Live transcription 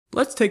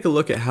Let's take a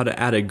look at how to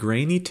add a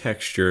grainy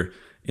texture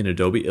in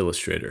Adobe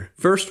Illustrator.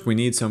 First, we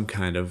need some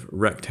kind of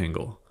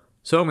rectangle.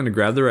 So I'm going to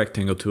grab the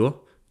rectangle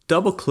tool,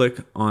 double click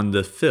on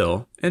the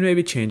fill, and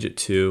maybe change it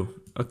to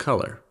a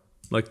color,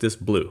 like this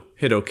blue.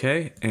 Hit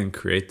OK and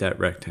create that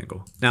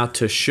rectangle. Now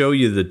to show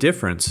you the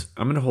difference,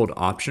 I'm going to hold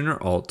Option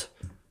or Alt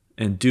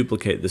and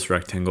duplicate this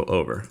rectangle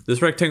over.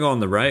 This rectangle on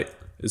the right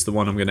is the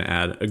one I'm going to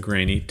add a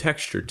grainy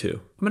texture to.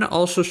 I'm going to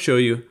also show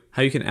you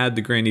how you can add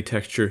the grainy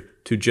texture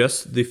to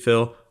just the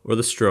fill or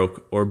the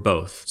stroke or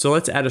both. So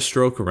let's add a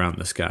stroke around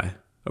this guy.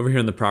 Over here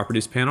in the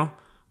Properties panel,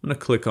 I'm going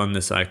to click on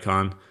this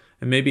icon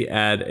and maybe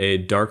add a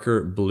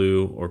darker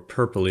blue or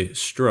purpley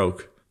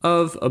stroke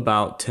of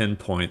about 10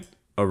 point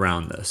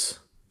around this,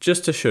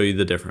 just to show you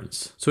the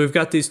difference. So we've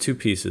got these two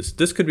pieces.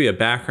 This could be a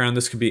background,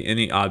 this could be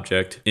any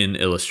object in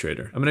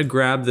Illustrator. I'm gonna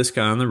grab this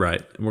guy on the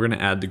right and we're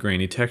gonna add the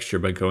grainy texture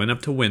by going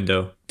up to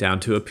Window, down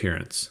to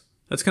Appearance.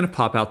 That's gonna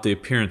pop out the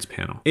Appearance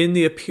panel. In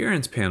the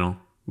Appearance panel,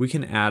 we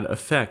can add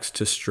effects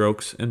to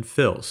strokes and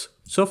fills.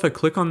 So if I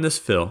click on this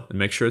fill and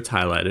make sure it's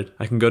highlighted,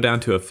 I can go down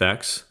to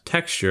Effects,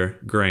 Texture,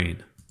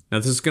 Grain. Now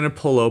this is going to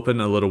pull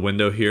open a little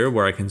window here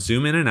where I can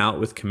zoom in and out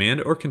with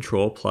Command or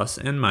Control plus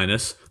and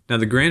minus. Now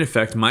the grain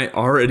effect might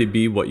already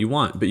be what you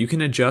want, but you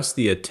can adjust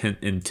the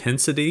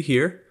intensity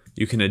here.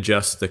 You can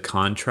adjust the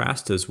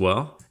contrast as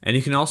well. And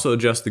you can also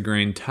adjust the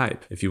grain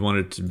type. If you want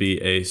it to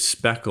be a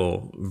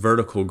speckle,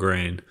 vertical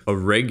grain, a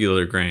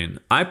regular grain.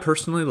 I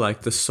personally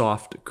like the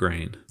soft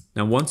grain.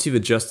 Now once you've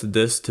adjusted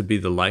this to be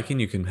the liking,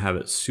 you can have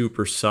it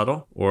super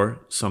subtle or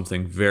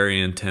something very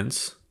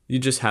intense. You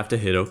just have to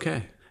hit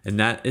OK. And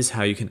that is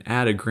how you can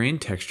add a grain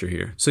texture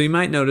here. So you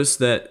might notice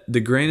that the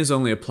grain is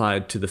only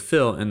applied to the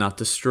fill and not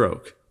the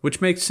stroke,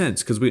 which makes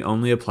sense because we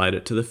only applied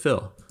it to the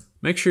fill.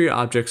 Make sure your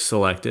object's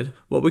selected.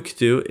 What we could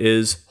do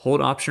is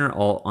hold Option or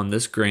Alt on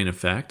this grain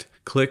effect,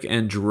 click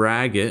and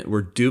drag it.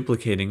 We're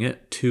duplicating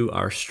it to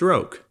our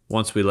stroke.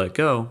 Once we let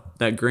go,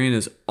 that grain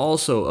is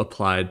also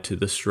applied to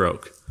the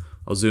stroke.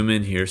 I'll zoom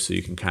in here so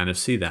you can kind of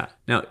see that.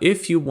 Now,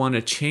 if you want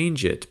to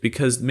change it,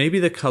 because maybe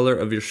the color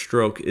of your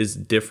stroke is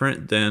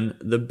different than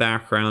the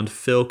background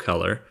fill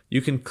color, you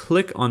can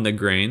click on the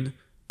grain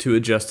to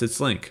adjust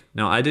its length.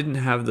 Now, I didn't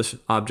have this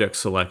object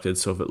selected,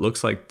 so if it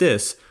looks like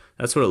this,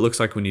 that's what it looks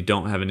like when you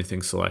don't have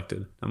anything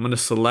selected. I'm going to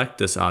select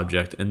this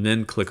object and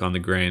then click on the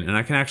grain, and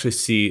I can actually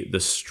see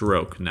the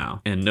stroke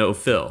now and no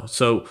fill.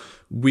 So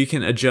we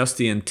can adjust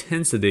the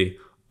intensity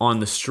on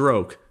the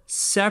stroke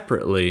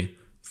separately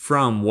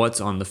from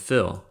what's on the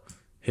fill.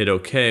 Hit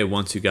OK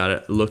once you got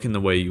it looking the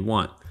way you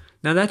want.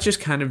 Now that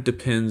just kind of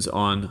depends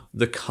on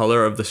the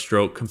color of the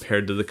stroke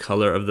compared to the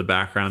color of the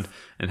background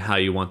and how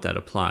you want that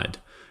applied.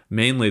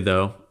 Mainly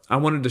though, I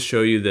wanted to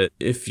show you that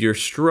if your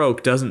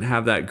stroke doesn't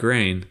have that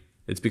grain,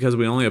 it's because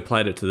we only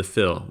applied it to the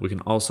fill. We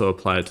can also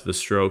apply it to the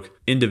stroke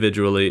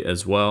individually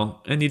as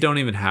well, and you don't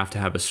even have to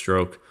have a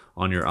stroke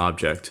on your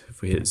object.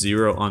 If we hit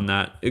 0 on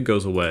that, it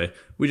goes away.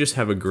 We just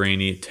have a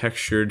grainy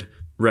textured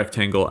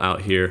rectangle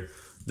out here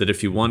that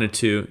if you wanted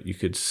to, you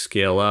could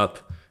scale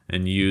up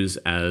and use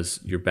as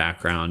your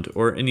background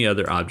or any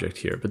other object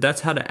here. But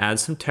that's how to add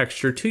some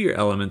texture to your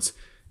elements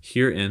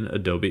here in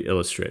Adobe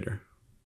Illustrator.